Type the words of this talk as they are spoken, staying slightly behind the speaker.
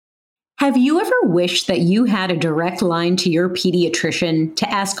Have you ever wished that you had a direct line to your pediatrician to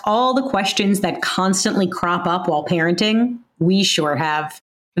ask all the questions that constantly crop up while parenting? We sure have.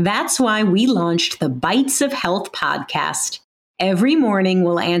 That's why we launched the Bites of Health podcast. Every morning,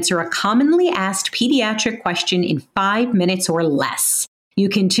 we'll answer a commonly asked pediatric question in 5 minutes or less. You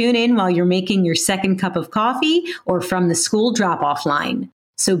can tune in while you're making your second cup of coffee or from the school drop-off line.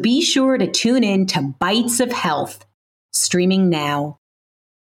 So be sure to tune in to Bites of Health, streaming now.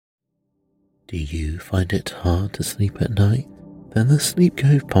 Do you find it hard to sleep at night? Then the Sleep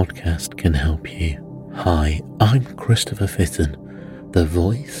Cove podcast can help you. Hi, I'm Christopher Fitton, the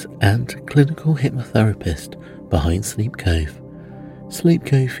voice and clinical hypnotherapist behind Sleep Cove. Sleep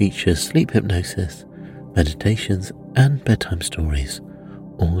Cove features sleep hypnosis, meditations, and bedtime stories,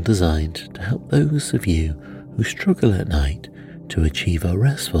 all designed to help those of you who struggle at night to achieve a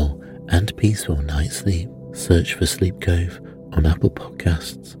restful and peaceful night's sleep. Search for Sleep Cove on Apple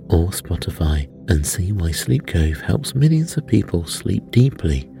Podcasts or Spotify and see why Sleep Cove helps millions of people sleep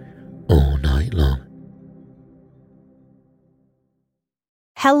deeply all night long.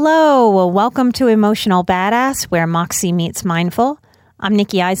 Hello, welcome to Emotional Badass, where Moxie meets mindful. I'm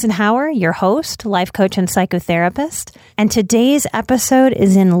Nikki Eisenhower, your host, life coach, and psychotherapist, and today's episode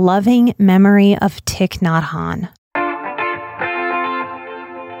is in loving memory of Thich Nhat.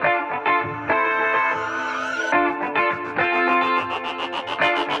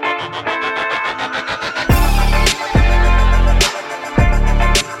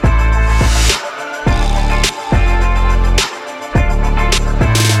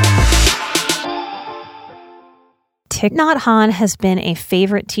 Thich Nhat has been a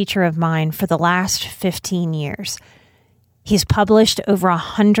favorite teacher of mine for the last 15 years. He's published over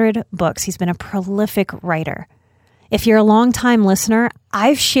 100 books. He's been a prolific writer. If you're a longtime listener,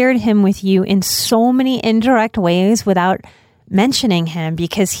 I've shared him with you in so many indirect ways without mentioning him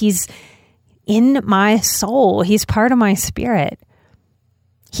because he's in my soul. He's part of my spirit.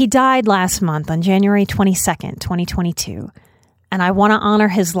 He died last month on January 22nd, 2022, and I want to honor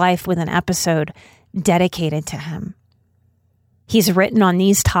his life with an episode dedicated to him. He's written on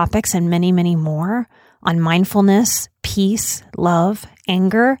these topics and many, many more, on mindfulness, peace, love,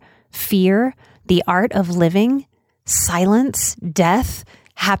 anger, fear, the art of living, silence, death,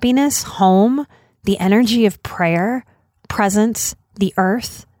 happiness, home, the energy of prayer, presence, the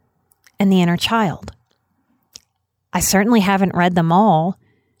earth, and the inner child. I certainly haven't read them all.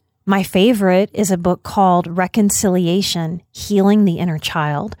 My favorite is a book called Reconciliation, Healing the Inner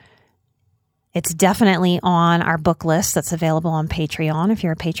Child. It's definitely on our book list that's available on Patreon if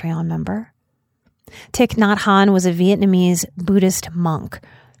you're a Patreon member. Thich Nhat was a Vietnamese Buddhist monk.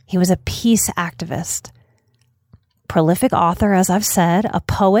 He was a peace activist, prolific author, as I've said, a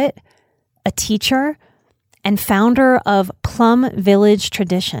poet, a teacher, and founder of Plum Village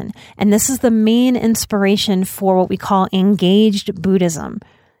tradition. And this is the main inspiration for what we call engaged Buddhism.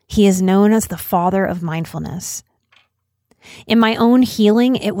 He is known as the father of mindfulness. In my own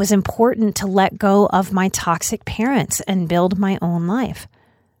healing, it was important to let go of my toxic parents and build my own life.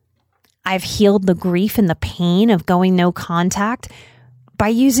 I've healed the grief and the pain of going no contact by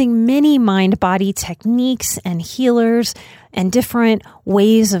using many mind-body techniques and healers and different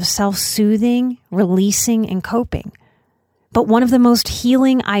ways of self-soothing, releasing, and coping. But one of the most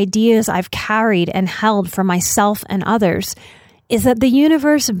healing ideas I've carried and held for myself and others is that the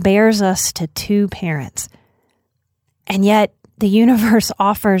universe bears us to two parents. And yet, the universe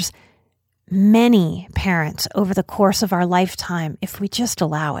offers many parents over the course of our lifetime if we just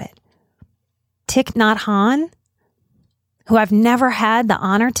allow it. Thich Nhat, who I've never had the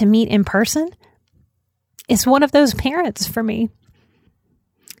honor to meet in person, is one of those parents for me.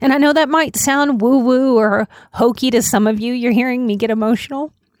 And I know that might sound woo-woo or hokey to some of you. You're hearing me get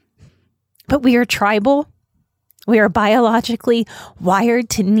emotional. But we are tribal. We are biologically wired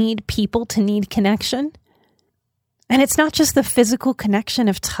to need people, to need connection. And it's not just the physical connection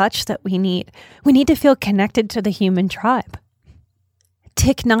of touch that we need. We need to feel connected to the human tribe.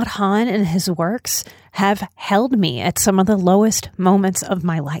 Thich Nhat and his works have held me at some of the lowest moments of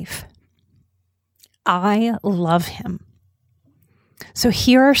my life. I love him. So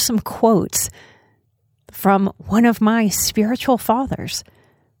here are some quotes from one of my spiritual fathers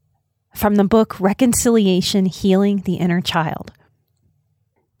from the book Reconciliation, Healing the Inner Child.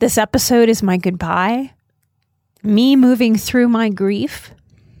 This episode is my goodbye, me moving through my grief,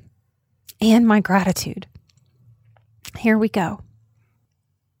 and my gratitude. Here we go.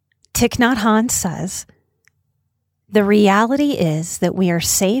 Thich Nhat says, "The reality is that we are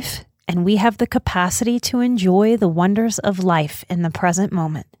safe and we have the capacity to enjoy the wonders of life in the present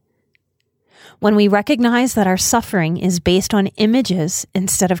moment. When we recognize that our suffering is based on images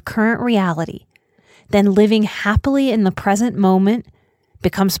instead of current reality, then living happily in the present moment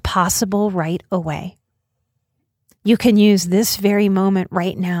becomes possible right away. You can use this very moment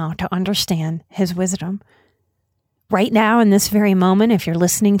right now to understand his wisdom. Right now, in this very moment, if you're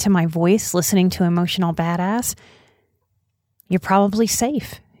listening to my voice, listening to Emotional Badass, you're probably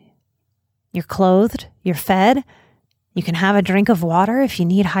safe. You're clothed, you're fed, you can have a drink of water if you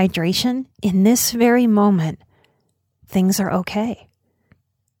need hydration. In this very moment, things are okay.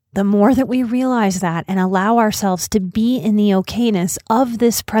 The more that we realize that and allow ourselves to be in the okayness of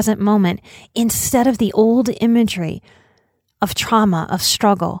this present moment instead of the old imagery of trauma, of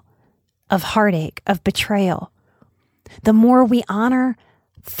struggle, of heartache, of betrayal, the more we honor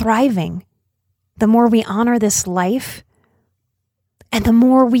thriving, the more we honor this life, and the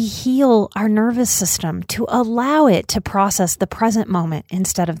more we heal our nervous system to allow it to process the present moment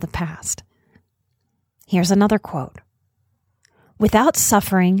instead of the past. Here's another quote. Without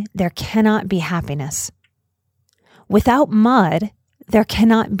suffering, there cannot be happiness. Without mud, there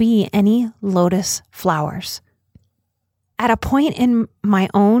cannot be any lotus flowers. At a point in my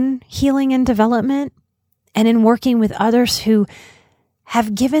own healing and development, and in working with others who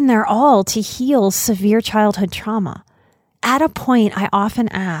have given their all to heal severe childhood trauma, at a point I often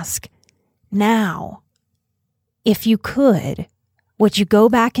ask, now, if you could, would you go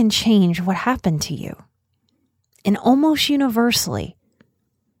back and change what happened to you? And almost universally,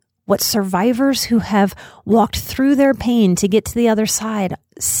 what survivors who have walked through their pain to get to the other side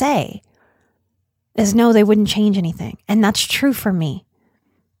say is no, they wouldn't change anything. And that's true for me.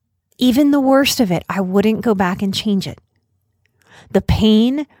 Even the worst of it, I wouldn't go back and change it. The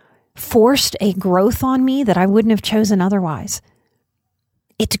pain forced a growth on me that I wouldn't have chosen otherwise.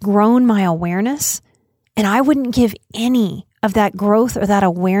 It's grown my awareness, and I wouldn't give any of that growth or that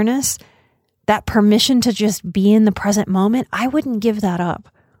awareness, that permission to just be in the present moment, I wouldn't give that up.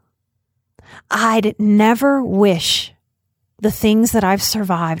 I'd never wish the things that I've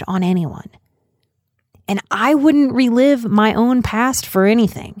survived on anyone. And I wouldn't relive my own past for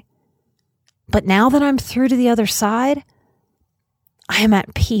anything. But now that I'm through to the other side, I am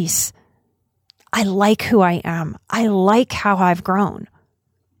at peace. I like who I am. I like how I've grown.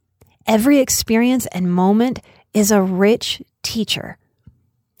 Every experience and moment is a rich teacher.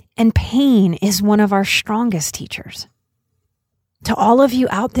 And pain is one of our strongest teachers. To all of you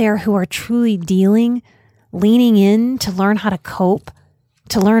out there who are truly leaning in to learn how to cope,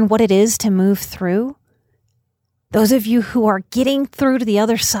 to learn what it is to move through, those of you who are getting through to the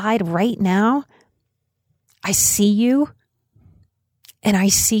other side right now, I see you, and I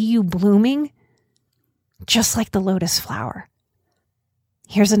see you blooming just like the lotus flower.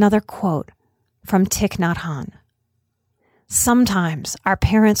 Here's another quote from Thich Nhat. Sometimes our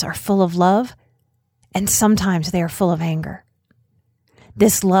parents are full of love, and sometimes they are full of anger.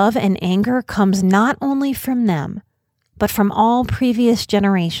 This love and anger comes not only from them, but from all previous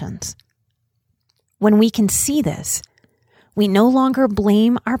generations. When we can see this, we no longer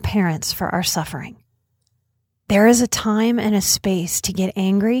blame our parents for our suffering. There is a time and a space to get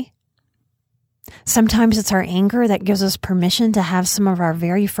angry. Sometimes it's our anger that gives us permission to have some of our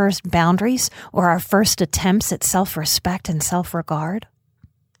very first boundaries or our first attempts at self-respect and self-regard.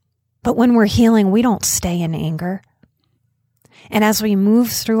 But when we're healing, we don't stay in anger. And as we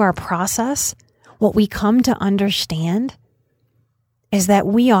move through our process, what we come to understand is that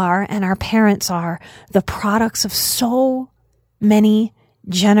we are, and our parents are, the products of so many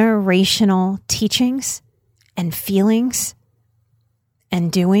generational teachings and feelings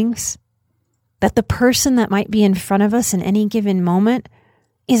and doings, that the person that might be in front of us in any given moment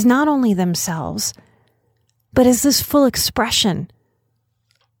is not only themselves, but is this full expression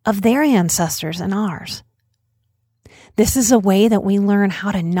of their ancestors and ours. This is a way that we learn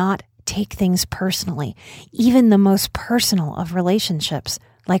how to not take things personally, even the most personal of relationships,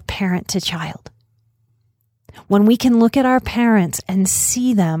 like parent to child. When we can look at our parents and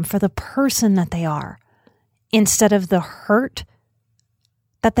see them for the person that they are, instead of the hurt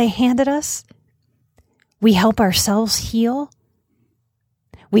that they handed us, we help ourselves heal.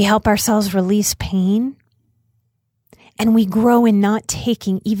 We help ourselves release pain. And we grow in not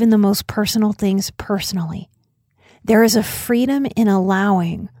taking even the most personal things personally. There is a freedom in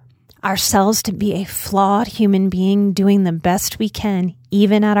allowing ourselves to be a flawed human being doing the best we can,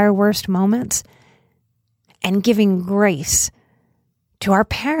 even at our worst moments, and giving grace to our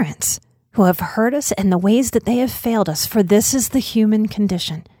parents who have hurt us and the ways that they have failed us, for this is the human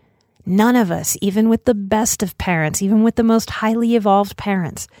condition. None of us, even with the best of parents, even with the most highly evolved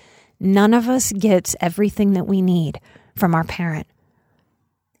parents, none of us gets everything that we need from our parent.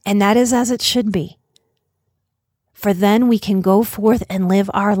 And that is as it should be. For then we can go forth and live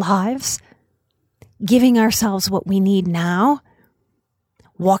our lives, giving ourselves what we need now,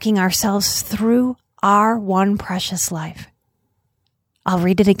 walking ourselves through our one precious life. I'll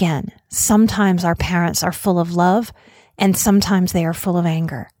read it again. Sometimes our parents are full of love, and sometimes they are full of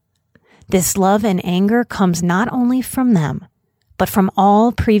anger. This love and anger comes not only from them, but from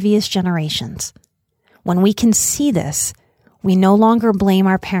all previous generations. When we can see this, we no longer blame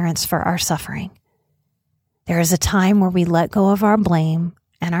our parents for our suffering. There is a time where we let go of our blame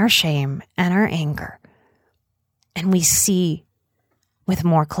and our shame and our anger, and we see with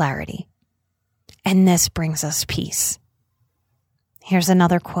more clarity. And this brings us peace. Here's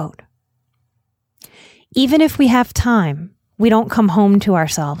another quote. Even if we have time, we don't come home to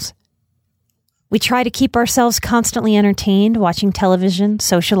ourselves. We try to keep ourselves constantly entertained, watching television,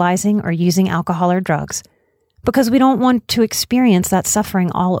 socializing, or using alcohol or drugs, because we don't want to experience that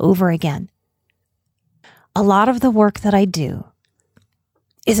suffering all over again. A lot of the work that I do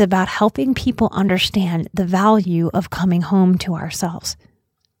is about helping people understand the value of coming home to ourselves.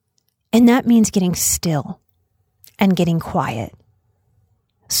 And that means getting still and getting quiet.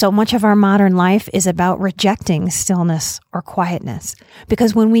 So much of our modern life is about rejecting stillness or quietness,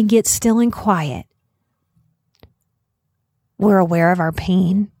 because when we get still and quiet, we're aware of our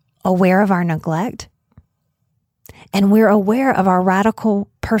pain, aware of our neglect, and we're aware of our radical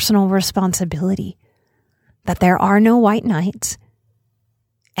personal responsibility, that there are no white knights,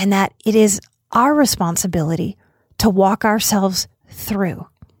 and that it is our responsibility to walk ourselves through.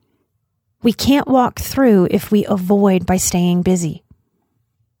 We can't walk through if we avoid by staying busy.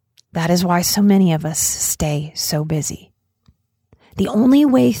 That is why so many of us stay so busy. The only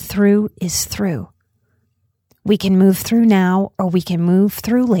way through is through. We can move through now, or we can move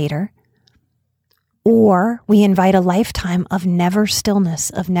through later, or we invite a lifetime of never stillness,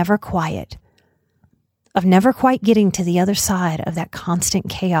 of never quiet, of never quite getting to the other side of that constant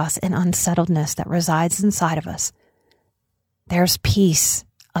chaos and unsettledness that resides inside of us. There's peace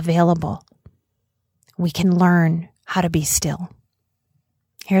available. We can learn how to be still.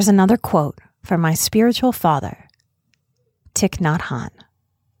 Here's another quote from my spiritual father, Thich Nhat.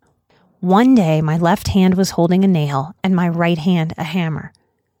 One day, my left hand was holding a nail and my right hand a hammer.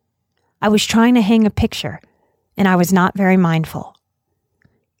 I was trying to hang a picture, and I was not very mindful.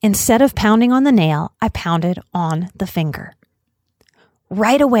 Instead of pounding on the nail, I pounded on the finger.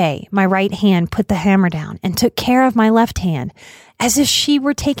 Right away, my right hand put the hammer down and took care of my left hand, as if she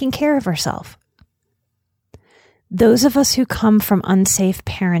were taking care of herself. Those of us who come from unsafe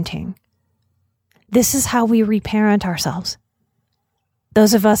parenting, this is how we reparent ourselves.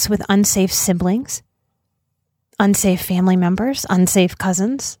 Those of us with unsafe siblings, unsafe family members, unsafe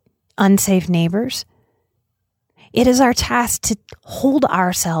cousins, unsafe neighbors. It is our task to hold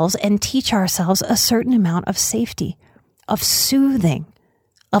ourselves and teach ourselves a certain amount of safety, of soothing,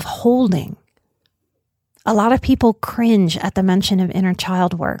 of holding. A lot of people cringe at the mention of inner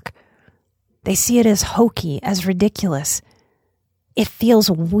child work. They see it as hokey, as ridiculous. It feels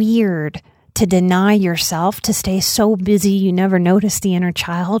weird to deny yourself, to stay so busy you never notice the inner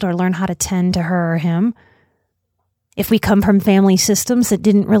child or learn how to tend to her or him. If we come from family systems that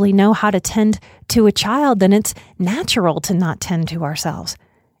didn't really know how to tend to a child, then it's natural to not tend to ourselves,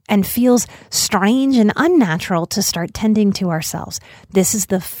 and feels strange and unnatural to start tending to ourselves. This is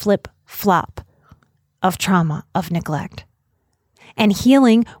the flip-flop of trauma, of neglect. And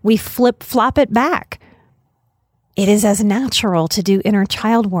healing, we flip-flop it back. It is as natural to do inner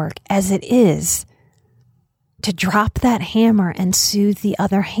child work as it is to drop that hammer and soothe the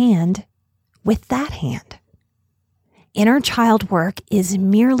other hand with that hand. Inner child work is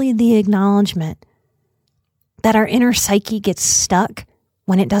merely the acknowledgement that our inner psyche gets stuck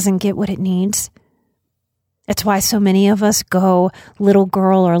when it doesn't get what it needs. It's why so many of us go little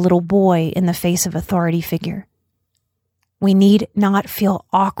girl or little boy in the face of authority figure. We need not feel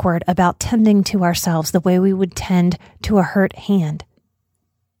awkward about tending to ourselves the way we would tend to a hurt hand.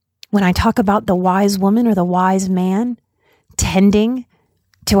 When I talk about the wise woman or the wise man tending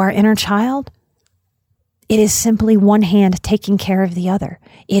to our inner child, it is simply one hand taking care of the other.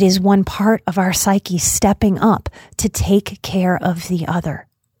 It is one part of our psyche stepping up to take care of the other.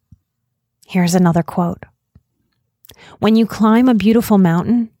 Here's another quote. When you climb a beautiful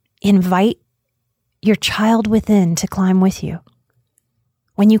mountain, invite your child within to climb with you.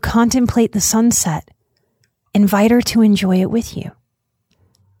 When you contemplate the sunset, invite her to enjoy it with you.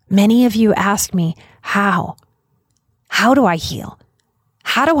 Many of you ask me, how? How do I heal?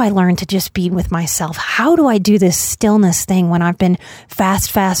 How do I learn to just be with myself? How do I do this stillness thing when I've been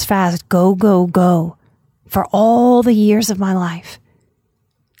fast, go for all the years of my life?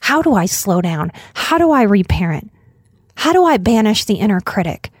 How do I slow down? How do I reparent? How do I banish the inner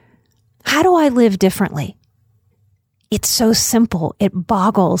critic? How do I live differently? It's so simple, it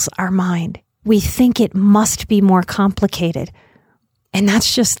boggles our mind. We think it must be more complicated. And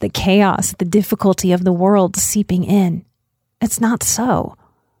that's just the chaos, the difficulty of the world seeping in. It's not so.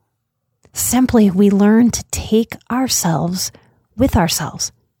 Simply, we learn to take ourselves with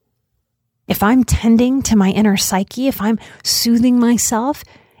ourselves. If I'm tending to my inner psyche, if I'm soothing myself,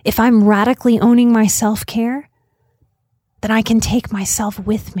 if I'm radically owning my self-care, then I can take myself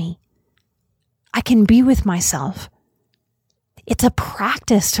with me. I can be with myself. It's a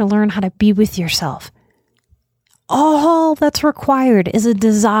practice to learn how to be with yourself. All that's required is a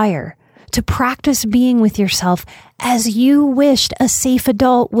desire to practice being with yourself as you wished a safe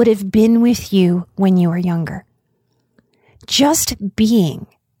adult would have been with you when you were younger. Just being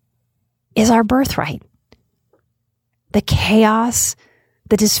is our birthright. The chaos,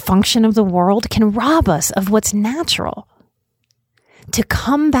 the dysfunction of the world can rob us of what's natural. To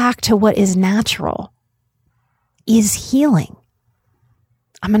come back to what is natural is healing.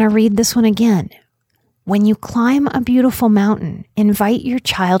 I'm going to read this one again. When you climb a beautiful mountain, invite your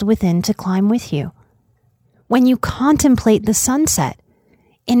child within to climb with you. When you contemplate the sunset,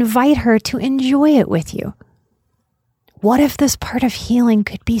 invite her to enjoy it with you. What if this part of healing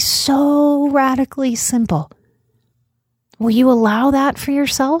could be so radically simple? Will you allow that for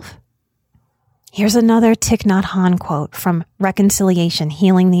yourself? Here's another Thich Nhat Hanh quote from Reconciliation,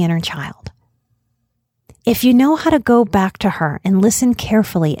 Healing the Inner Child. If you know how to go back to her and listen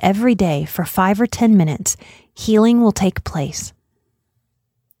carefully every day for 5 or 10 minutes, healing will take place.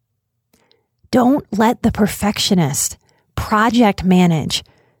 Don't let the perfectionist project manage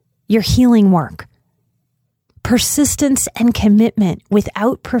your healing work. Persistence and commitment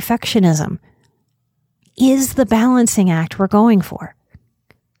without perfectionism is the balancing act we're going for.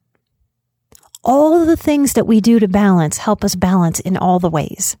 All of the things that we do to balance help us balance in all the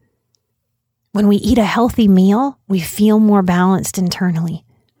ways. When we eat a healthy meal, we feel more balanced internally.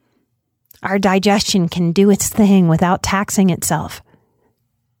 Our digestion can do its thing without taxing itself.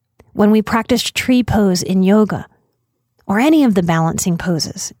 When we practice tree pose in yoga, or any of the balancing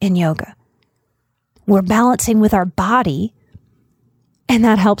poses in yoga, we're balancing with our body, and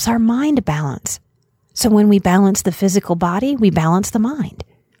that helps our mind balance. So when we balance the physical body, we balance the mind.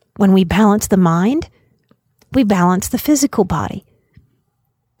 When we balance the mind, we balance the physical body.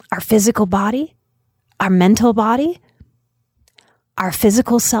 Our physical body, our mental body, our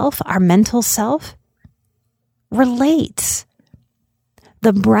physical self, our mental self relates.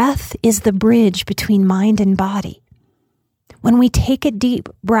 The breath is the bridge between mind and body. When we take a deep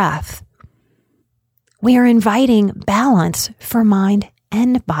breath, we are inviting balance for mind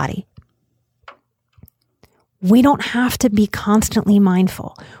and body. We don't have to be constantly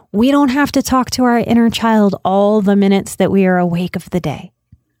mindful. We don't have to talk to our inner child all the minutes that we are awake of the day.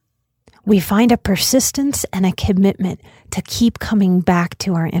 We find a persistence and a commitment to keep coming back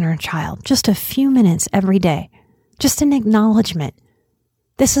to our inner child. Just a few minutes every day. Just an acknowledgement.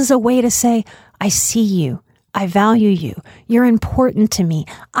 This is a way to say, I see you. I value you. You're important to me.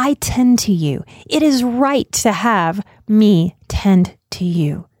 I tend to you. It is right to have me tend to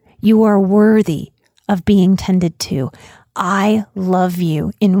you. You are worthy of being tended to. I love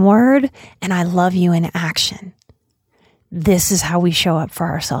you in word and I love you in action. This is how we show up for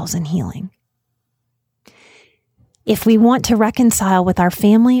ourselves in healing. If we want to reconcile with our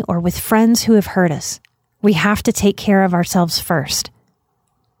family or with friends who have hurt us, we have to take care of ourselves first.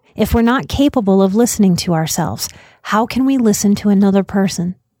 If we're not capable of listening to ourselves, how can we listen to another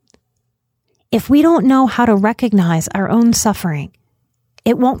person? If we don't know how to recognize our own suffering,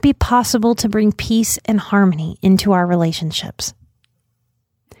 it won't be possible to bring peace and harmony into our relationships.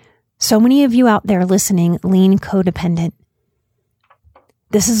 So many of you out there listening lean codependent.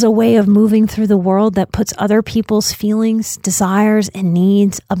 This is a way of moving through the world that puts other people's feelings, desires, and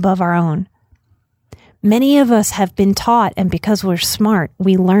needs above our own. Many of us have been taught, and because we're smart,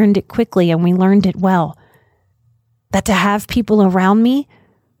 we learned it quickly and we learned it well, that to have people around me,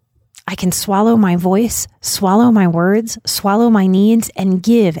 I can swallow my voice, swallow my words, swallow my needs, and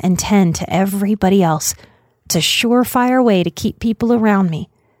give and tend to everybody else. It's a surefire way to keep people around me.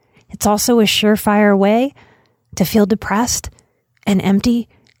 It's also a surefire way to feel depressed and empty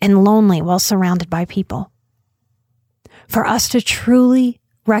and lonely while surrounded by people. For us to truly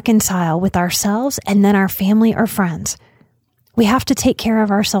reconcile with ourselves and then our family or friends, we have to take care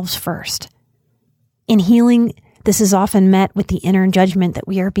of ourselves first. In healing, this is often met with the inner judgment that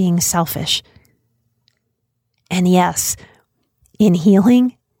we are being selfish. And yes, in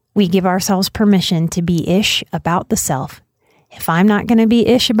healing, we give ourselves permission to be ish about the self If I'm not going to be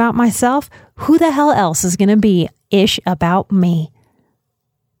ish about myself, who the hell else is going to be ish about me?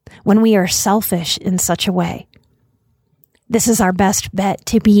 When we are selfish in such a way, this is our best bet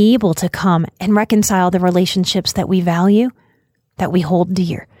to be able to come and reconcile the relationships that we value, that we hold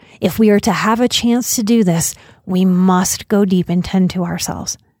dear. If we are to have a chance to do this, we must go deep and tend to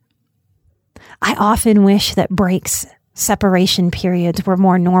ourselves. I often wish that breaks, separation periods were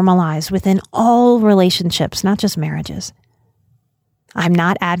more normalized within all relationships, not just marriages. I'm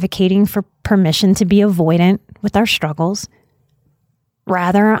not advocating for permission to be avoidant with our struggles.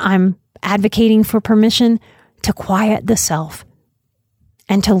 Rather, I'm advocating for permission to quiet the self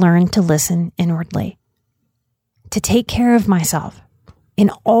and to learn to listen inwardly, to take care of myself in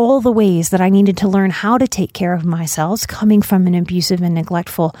all the ways that I needed to learn how to take care of myself coming from an abusive and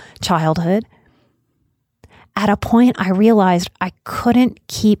neglectful childhood. At a point, I realized I couldn't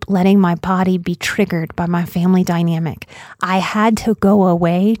keep letting my body be triggered by my family dynamic. I had to go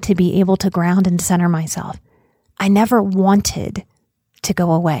away to be able to ground and center myself. I never wanted to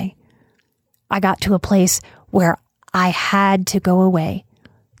go away. I got to a place where I had to go away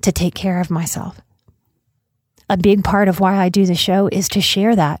to take care of myself. A big part of why I do the show is to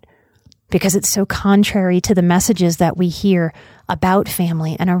share that, because it's so contrary to the messages that we hear about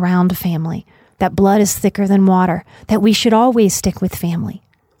family and around family, that blood is thicker than water, that we should always stick with family.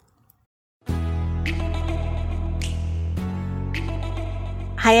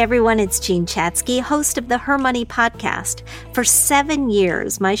 Hi everyone, it's Jean Chatzky, host of the Her Money podcast. For 7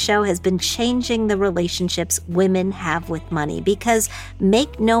 years, my show has been changing the relationships women have with money because,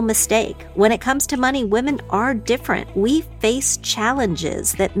 make no mistake, when it comes to money, women are different. We face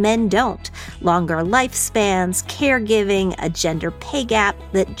challenges that men don't. Longer lifespans, caregiving, a gender pay gap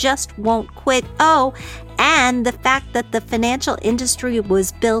that just won't quit. Oh, and the fact that the financial industry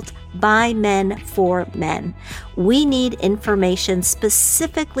was built by men for men. We need information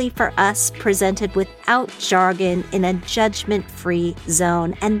specifically for us, presented without jargon in a judgment-free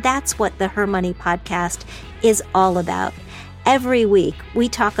zone. And that's what the Her Money podcast is all about. Every week, we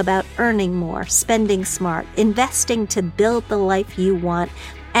talk about earning more, spending smart, investing to build the life you want,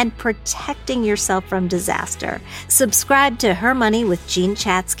 and protecting yourself from disaster. Subscribe to Her Money with Jean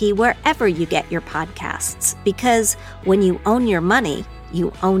Chatzky wherever you get your podcasts, because when you own your money,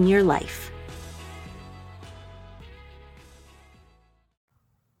 you own your life.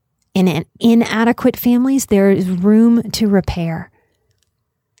 In inadequate families, there is room to repair.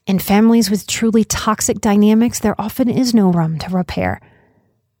 In families with truly toxic dynamics, there often is no room to repair,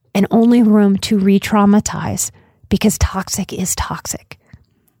 and only room to re-traumatize, because toxic is toxic.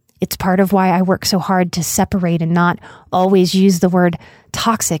 It's part of why I work so hard to separate and not always use the word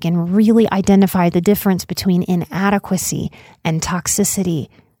toxic and really identify the difference between inadequacy and toxicity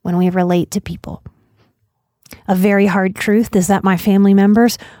when we relate to people. A very hard truth is that my family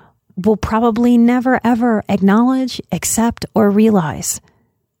members will probably never ever acknowledge, accept, or realize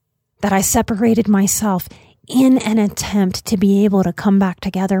that I separated myself in an attempt to be able to come back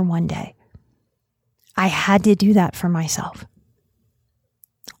together one day. I had to do that for myself.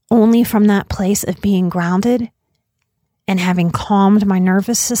 Only from that place of being grounded and having calmed my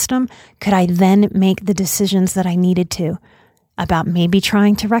nervous system could I then make the decisions that I needed to about maybe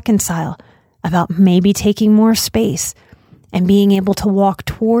trying to reconcile, about maybe taking more space, and being able to walk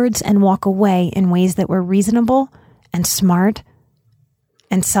towards and walk away in ways that were reasonable and smart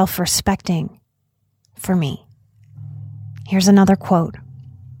and self-respecting for me. Here's another quote.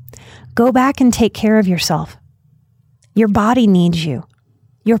 Go back and take care of yourself. Your body needs you.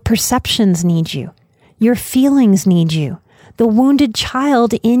 Your perceptions need you. Your feelings need you. The wounded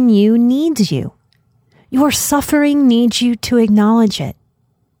child in you needs you. Your suffering needs you to acknowledge it.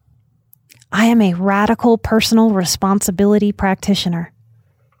 I am a radical personal responsibility practitioner.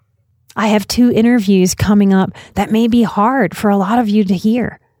 I have 2 interviews coming up that may be hard for a lot of you to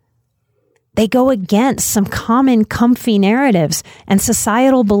hear. They go against some common comfy narratives and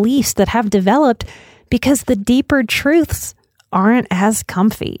societal beliefs that have developed because the deeper truths aren't as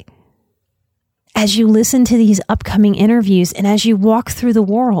comfy. As you listen to these upcoming interviews and as you walk through the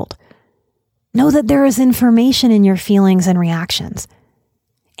world, know that there is information in your feelings and reactions,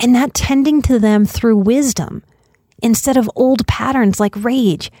 and that tending to them through wisdom instead of old patterns like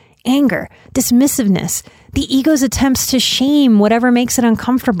rage, anger, dismissiveness, the ego's attempts to shame whatever makes it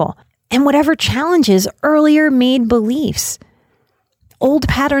uncomfortable, and whatever challenges earlier made beliefs, old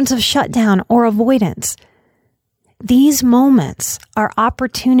patterns of shutdown or avoidance. These moments are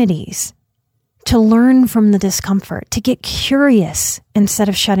opportunities to learn from the discomfort, to get curious instead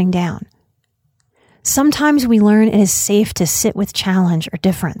of shutting down. Sometimes we learn it is safe to sit with challenge or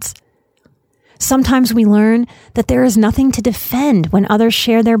difference. Sometimes we learn that there is nothing to defend when others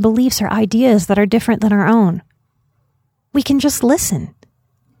share their beliefs or ideas that are different than our own. We can just listen.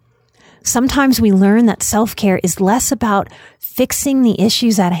 Sometimes we learn that self-care is less about fixing the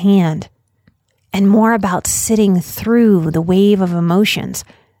issues at hand and more about sitting through the wave of emotions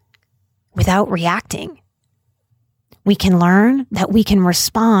without reacting. We can learn that we can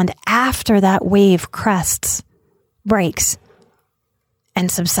respond after that wave crests, breaks, and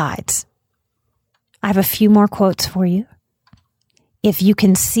subsides. I have a few more quotes for you. If you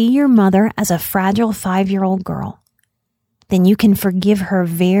can see your mother as a fragile 5-year-old girl, then you can forgive her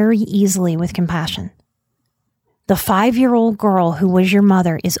very easily with compassion. The 5-year-old girl who was your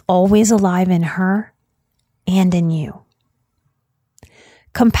mother is always alive in her and in you.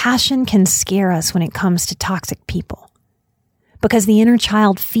 Compassion can scare us when it comes to toxic people because the inner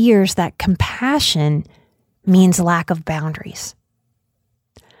child fears that compassion means lack of boundaries.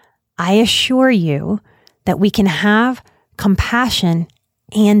 I assure you that we can have compassion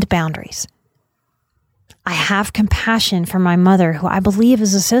and boundaries. I have compassion for my mother, who I believe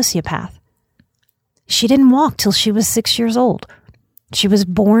is a sociopath. She didn't walk till she was 6 years old. She was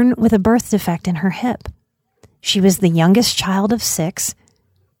born with a birth defect in her hip. She was the youngest child of 6,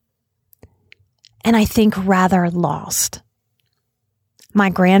 and I think rather lost.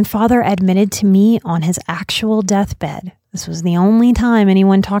 My grandfather admitted to me on his actual deathbed, this was the only time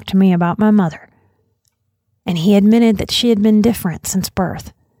anyone talked to me about my mother, and he admitted that she had been different since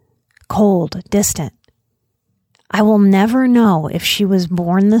birth, cold, distant. I will never know if she was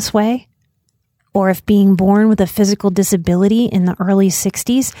born this way or if being born with a physical disability in the early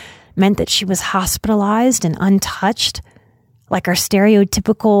 60s meant that she was hospitalized and untouched, like our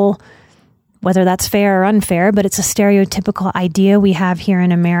stereotypical, whether that's fair or unfair, but it's a stereotypical idea we have here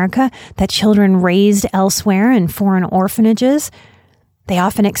in America that children raised elsewhere in foreign orphanages, they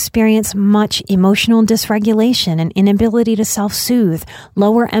often experience much emotional dysregulation and inability to self-soothe,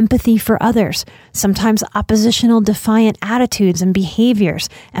 lower empathy for others, sometimes oppositional defiant attitudes and behaviors,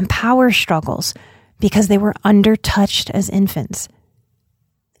 and power struggles because they were undertouched as infants.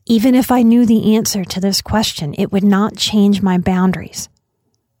 Even if I knew the answer to this question, it would not change my boundaries.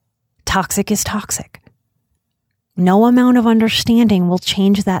 Toxic is toxic. No amount of understanding will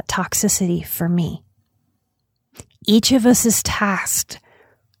change that toxicity for me. Each of us is tasked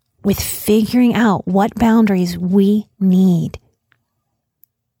with figuring out what boundaries we need.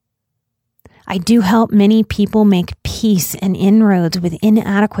 I do help many people make peace and inroads with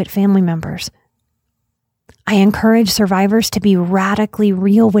inadequate family members. I encourage survivors to be radically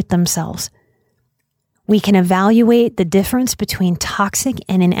real with themselves. We can evaluate the difference between toxic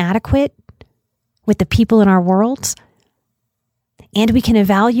and inadequate with the people in our worlds, and we can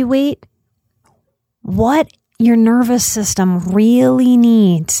evaluate what your nervous system really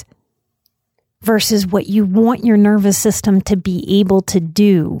needs versus what you want your nervous system to be able to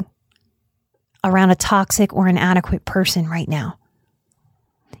do around a toxic or inadequate person right now.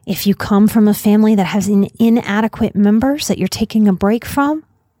 If you come from a family that has inadequate members that you're taking a break from,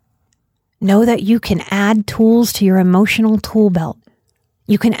 know that you can add tools to your emotional tool belt.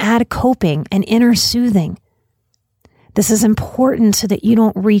 You can add coping and inner soothing. This is important so that you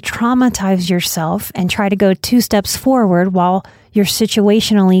don't re-traumatize yourself and try to go 2 steps forward while you're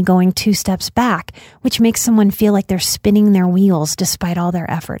situationally going 2 steps back, which makes someone feel like they're spinning their wheels despite all their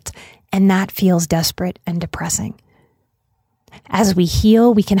efforts. And that feels desperate and depressing. As we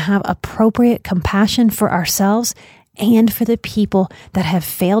heal, we can have appropriate compassion for ourselves and for the people that have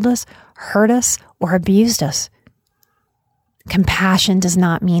failed us, hurt us, or abused us. Compassion does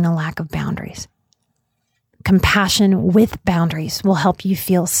not mean a lack of boundaries. Compassion with boundaries will help you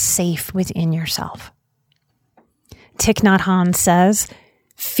feel safe within yourself. Thich Nhat Hanh says,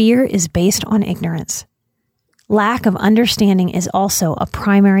 fear is based on ignorance. Lack of understanding is also a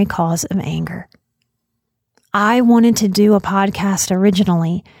primary cause of anger. I wanted to do a podcast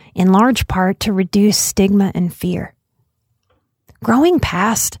originally, in large part to reduce stigma and fear. Growing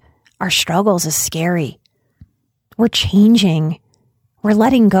past our struggles is scary. We're changing. We're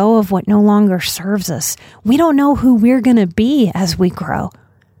letting go of what no longer serves us. We don't know who we're going to be as we grow.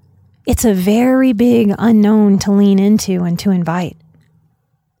 It's a very big unknown to lean into and to invite.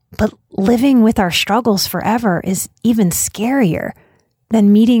 But living with our struggles forever is even scarier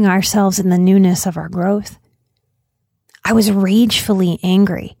than meeting ourselves in the newness of our growth. I was ragefully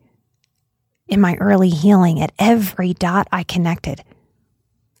angry in my early healing at every dot I connected.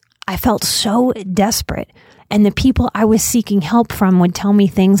 I felt so desperate, and the people I was seeking help from would tell me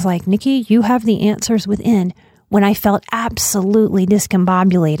things like, Nikki, you have the answers within, when I felt absolutely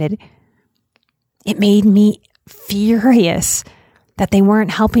discombobulated. It made me furious that they weren't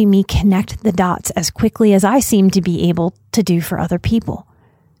helping me connect the dots as quickly as I seemed to be able to do for other people.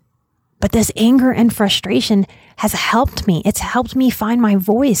 But this anger and frustration has helped me. It's helped me find my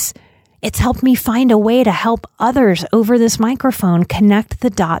voice. It's helped me find a way to help others over this microphone connect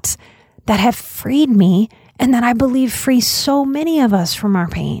the dots that have freed me and that I believe free so many of us from our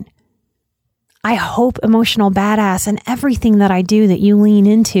pain. I hope Emotional Badass and everything that I do that you lean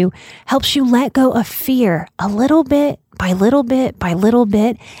into helps you let go of fear a little bit by little bit by little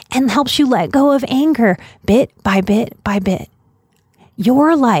bit, and helps you let go of anger bit by bit by bit.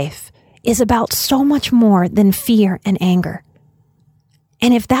 Your life is about so much more than fear and anger.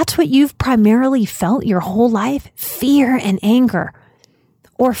 And if that's what you've primarily felt your whole life, fear and anger,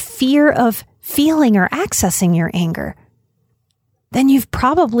 or fear of feeling or accessing your anger, then you've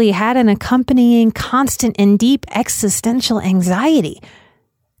probably had an accompanying constant and deep existential anxiety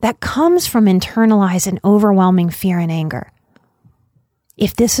that comes from internalized and overwhelming fear and anger.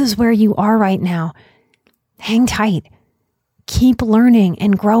 If this is where you are right now, hang tight. Keep learning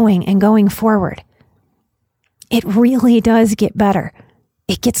and growing and going forward. It really does get better.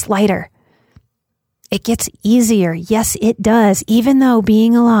 It gets lighter. It gets easier. Yes, it does. Even though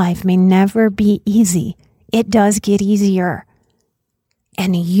being alive may never be easy, it does get easier.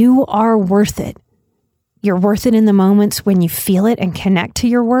 And you are worth it. You're worth it in the moments when you feel it and connect to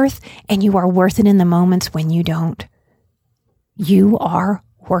your worth, and you are worth it in the moments when you don't. You are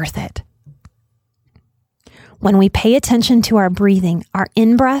worth it. When we pay attention to our breathing, our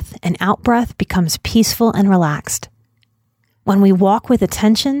in-breath and out-breath becomes peaceful and relaxed. When we walk with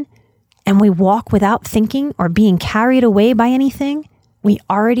attention and we walk without thinking or being carried away by anything, we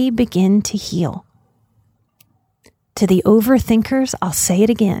already begin to heal. To the overthinkers, I'll say it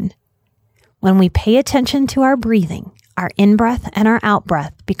again. When we pay attention to our breathing, our in-breath and our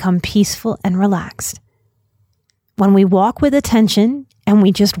out-breath become peaceful and relaxed. When we walk with attention and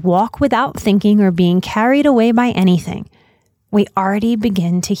we just walk without thinking or being carried away by anything, we already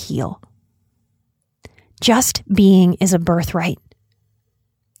begin to heal. Just being is a birthright.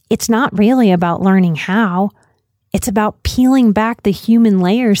 It's not really about learning how. It's about peeling back the human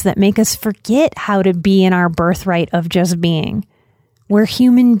layers that make us forget how to be in our birthright of just being. We're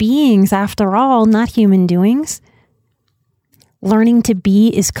human beings, after all, not human doings. Learning to be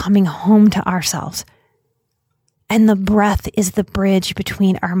is coming home to ourselves. And the breath is the bridge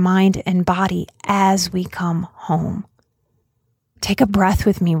between our mind and body as we come home. Take a breath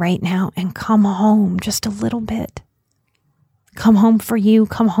with me right now and come home just a little bit. Come home for you.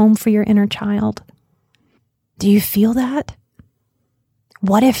 Come home for your inner child. Do you feel that?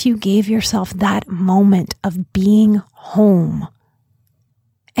 What if you gave yourself that moment of being home?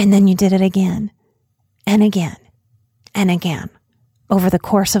 And then you did it again and again and again over the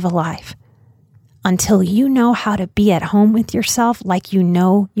course of a life until you know how to be at home with yourself like you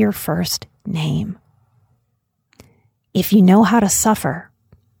know your first name. If you know how to suffer,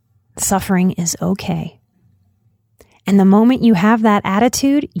 suffering is okay. And the moment you have that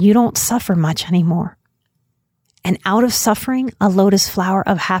attitude, you don't suffer much anymore. And out of suffering, a lotus flower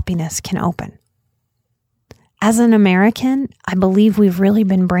of happiness can open. As an American, I believe we've really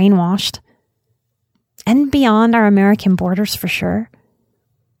been brainwashed, and beyond our American borders for sure.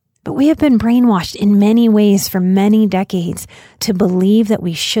 But we have been brainwashed in many ways for many decades to believe that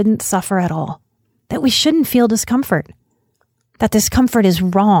we shouldn't suffer at all, that we shouldn't feel discomfort, that discomfort is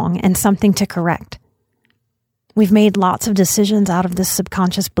wrong and something to correct. We've made lots of decisions out of this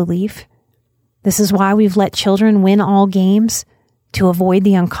subconscious belief. This is why we've let children win all games, to avoid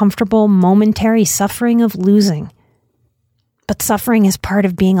the uncomfortable, momentary suffering of losing. But suffering is part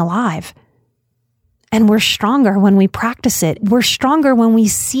of being alive. And we're stronger when we practice it. We're stronger when we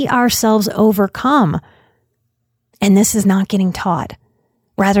see ourselves overcome. And this is not getting taught.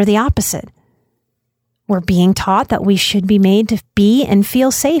 Rather the opposite. We're being taught that we should be made to be and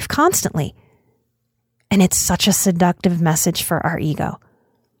feel safe constantly. And it's such a seductive message for our ego.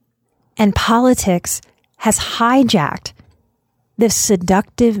 And politics has hijacked this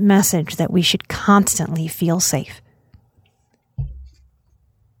seductive message that we should constantly feel safe.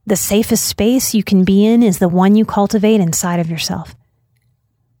 The safest space you can be in is the one you cultivate inside of yourself.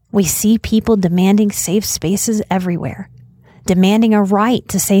 We see people demanding safe spaces everywhere, demanding a right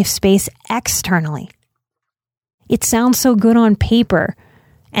to safe space externally. It sounds so good on paper,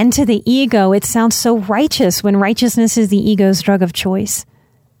 and to the ego, it sounds so righteous when righteousness is the ego's drug of choice.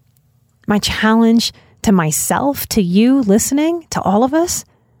 My challenge to myself, to you listening, to all of us,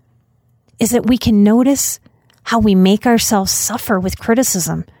 is that we can notice how we make ourselves suffer with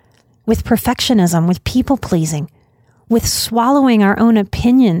criticism, with perfectionism, with people-pleasing, with swallowing our own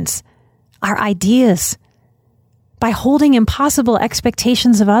opinions, our ideas, by holding impossible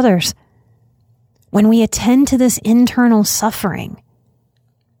expectations of others. When we attend to this internal suffering,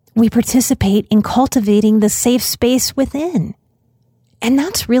 we participate in cultivating the safe space within. And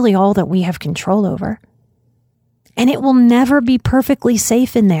that's really all that we have control over. And it will never be perfectly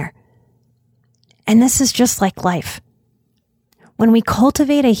safe in there. And this is just like life. When we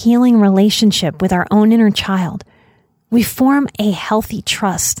cultivate a healing relationship with our own inner child, we form a healthy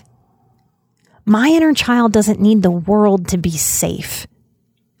trust. My inner child doesn't need the world to be safe.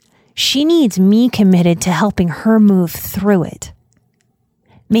 She needs me committed to helping her move through it.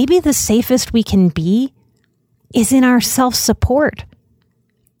 Maybe the safest we can be is in our self-support.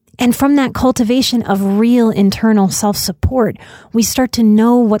 And from that cultivation of real internal self-support, we start to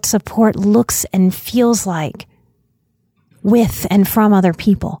know what support looks and feels like with and from other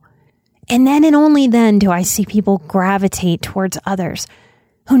people. And then and only then do I see people gravitate towards others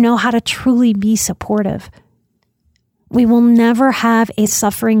who know how to truly be supportive. We will never have a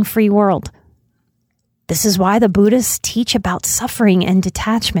suffering-free world. This is why the Buddhists teach about suffering and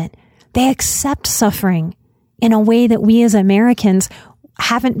detachment. They accept suffering in a way that we as Americans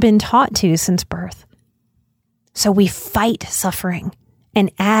haven't been taught to since birth. So we fight suffering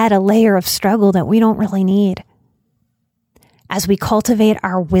and add a layer of struggle that we don't really need. As we cultivate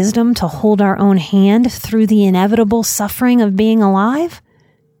our wisdom to hold our own hand through the inevitable suffering of being alive,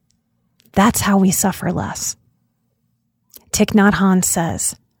 that's how we suffer less. Thich Nhat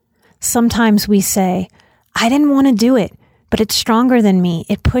says, sometimes we say, I didn't want to do it, but it's stronger than me.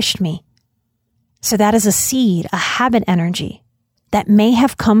 It pushed me. So that is a seed, a habit energy that may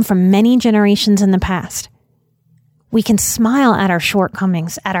have come from many generations in the past. We can smile at our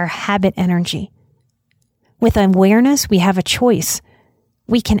shortcomings, at our habit energy. With awareness, we have a choice.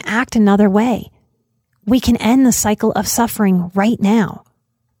 We can act another way. We can end the cycle of suffering right now.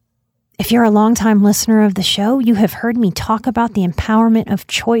 If you're a longtime listener of the show, you have heard me talk about the empowerment of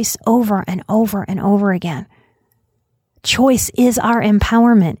choice over and over and over again. Choice is our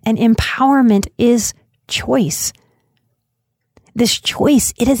empowerment, and empowerment is choice. This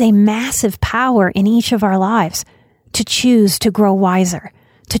choice, it is a massive power in each of our lives to choose to grow wiser,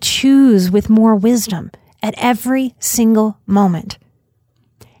 to choose with more wisdom at every single moment.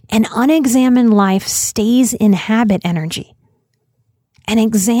 An unexamined life stays in habit energy. An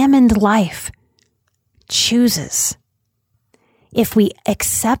examined life chooses. If we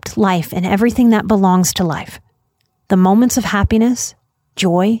accept life and everything that belongs to life, the moments of happiness,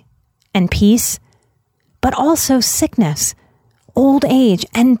 joy, and peace, but also sickness, old age,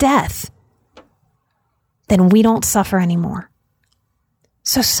 and death, then we don't suffer anymore.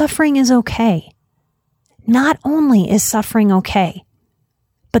 So suffering is okay. Not only is suffering okay,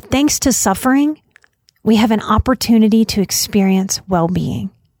 but thanks to suffering, we have an opportunity to experience well-being.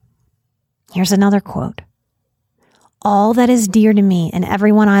 Here's another quote. All that is dear to me and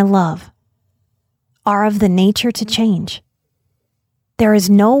everyone I love are of the nature to change. There is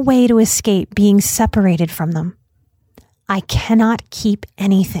no way to escape being separated from them. I cannot keep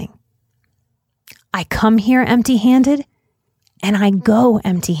anything. I come here empty-handed and I go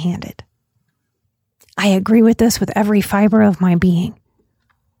empty-handed. I agree with this with every fiber of my being.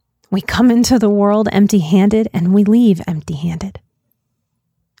 We come into the world empty-handed and we leave empty-handed.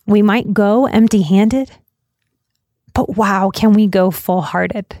 We might go empty-handed, but wow, can we go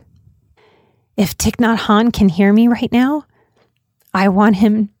full-hearted? If Thich Nhat Hanh can hear me right now, I want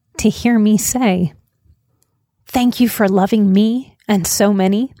him to hear me say, thank you for loving me and so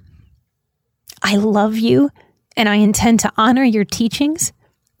many. I love you and I intend to honor your teachings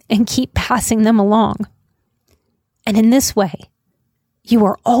and keep passing them along. And in this way, you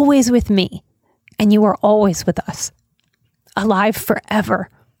are always with me and you are always with us, alive forever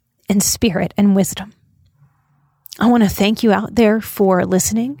in spirit and wisdom. I want to thank you out there for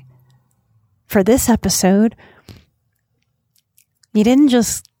listening. For this episode, you didn't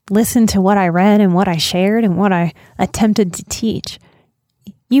just listen to what I read and what I shared and what I attempted to teach.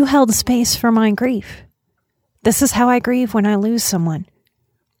 You held space for my grief. This is how I grieve when I lose someone.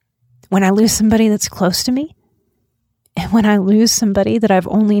 When I lose somebody that's close to me, and when I lose somebody that I've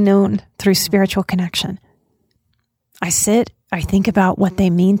only known through spiritual connection. I sit, I think about what they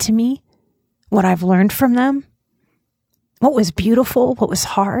mean to me, what I've learned from them, what was beautiful, what was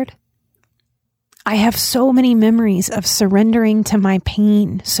hard. I have so many memories of surrendering to my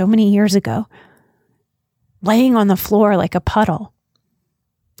pain so many years ago, laying on the floor like a puddle,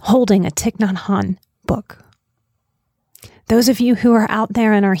 holding a Thich Nhat Hanh book. Those of you who are out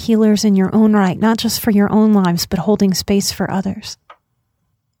there and are healers in your own right, not just for your own lives, but holding space for others.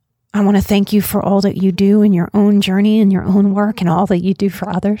 I want to thank you for all that you do in your own journey and your own work and all that you do for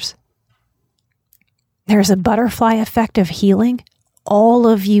others. There's a butterfly effect of healing. All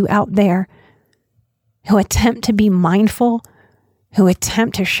of you out there who attempt to be mindful, who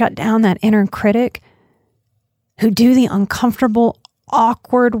attempt to shut down that inner critic, who do the uncomfortable,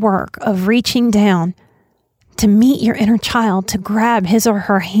 awkward work of reaching down to meet your inner child, to grab his or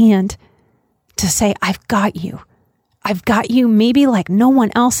her hand, to say, I've got you. I've got you, maybe like no one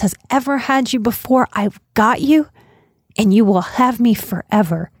else has ever had you before. I've got you, and you will have me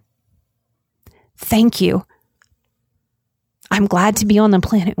forever. Thank you. I'm glad to be on the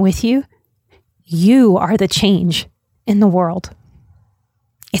planet with you. You are the change in the world.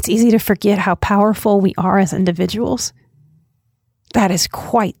 It's easy to forget how powerful we are as individuals. That is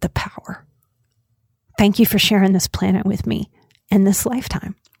quite the power. Thank you for sharing this planet with me in this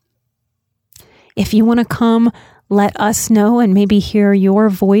lifetime. If you want to come, let us know and maybe hear your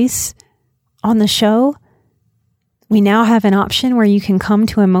voice on the show. We now have an option where you can come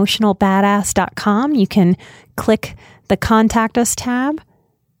to emotionalbadass.com. You can click the Contact Us tab,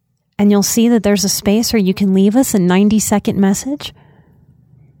 and you'll see that there's a space where you can leave us a 90-second message.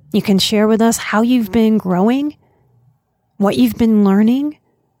 You can share with us how you've been growing, what you've been learning.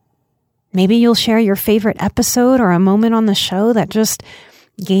 Maybe you'll share your favorite episode or a moment on the show that just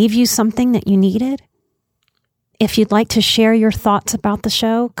gave you something that you needed. If you'd like to share your thoughts about the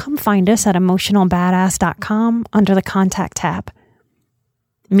show, come find us at emotionalbadass.com under the Contact tab.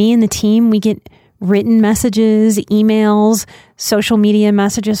 Me and the team, we get written messages, emails, social media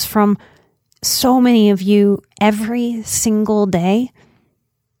messages from so many of you every single day.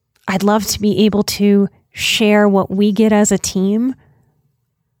 I'd love to be able to share what we get as a team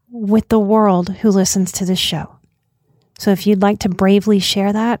with the world who listens to this show. So if you'd like to bravely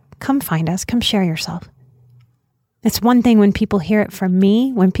share that, come find us, come share yourself. It's one thing when people hear it from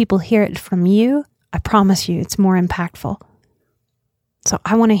me. When people hear it from you, I promise you it's more impactful. So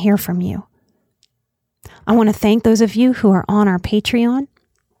I want to hear from you. I want to thank those of you who are on our Patreon.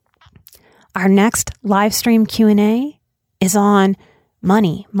 Our next live stream Q&A is on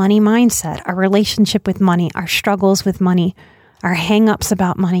money mindset, our relationship with money, our struggles with money, our hang-ups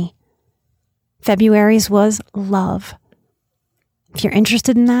about money. February's was love. If you're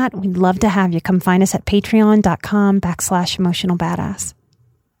interested in that, we'd love to have you. Come find us at patreon.com/emotionalbadass.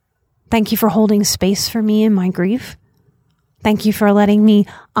 Thank you for holding space for me in my grief. Thank you for letting me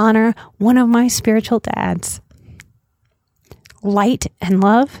honor one of my spiritual dads. Light and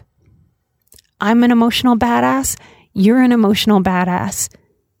love. I'm an emotional badass. You're an emotional badass.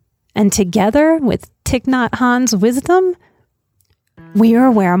 And together with Thich Nhat Hanh's wisdom, we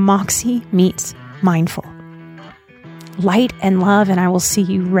are where Moxie meets mindful. Light and love, and I will see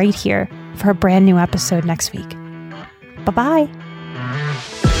you right here for a brand new episode next week. Bye-bye.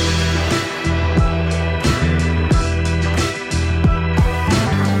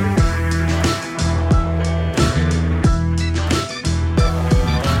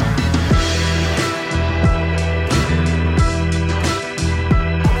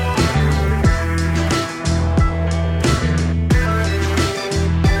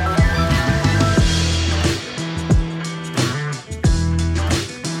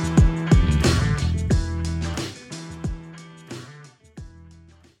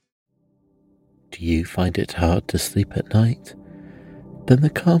 Do you find it hard to sleep at night? Then the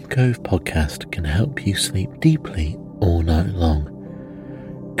Calm Cove podcast can help you sleep deeply all night long.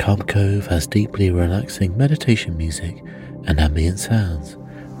 Calm Cove has deeply relaxing meditation music and ambient sounds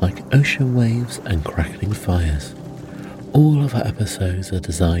like ocean waves and crackling fires. All of our episodes are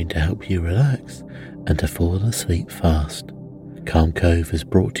designed to help you relax and to fall asleep fast. Calm Cove is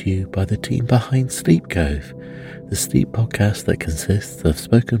brought to you by the team behind Sleep Cove, the sleep podcast that consists of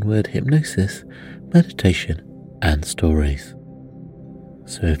spoken word hypnosis, meditation, and stories.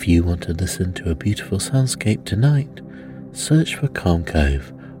 So if you want to listen to a beautiful soundscape tonight, search for Calm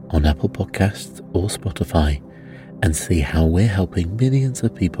Cove on Apple Podcasts or Spotify and see how we're helping millions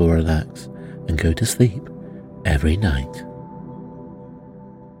of people relax and go to sleep every night.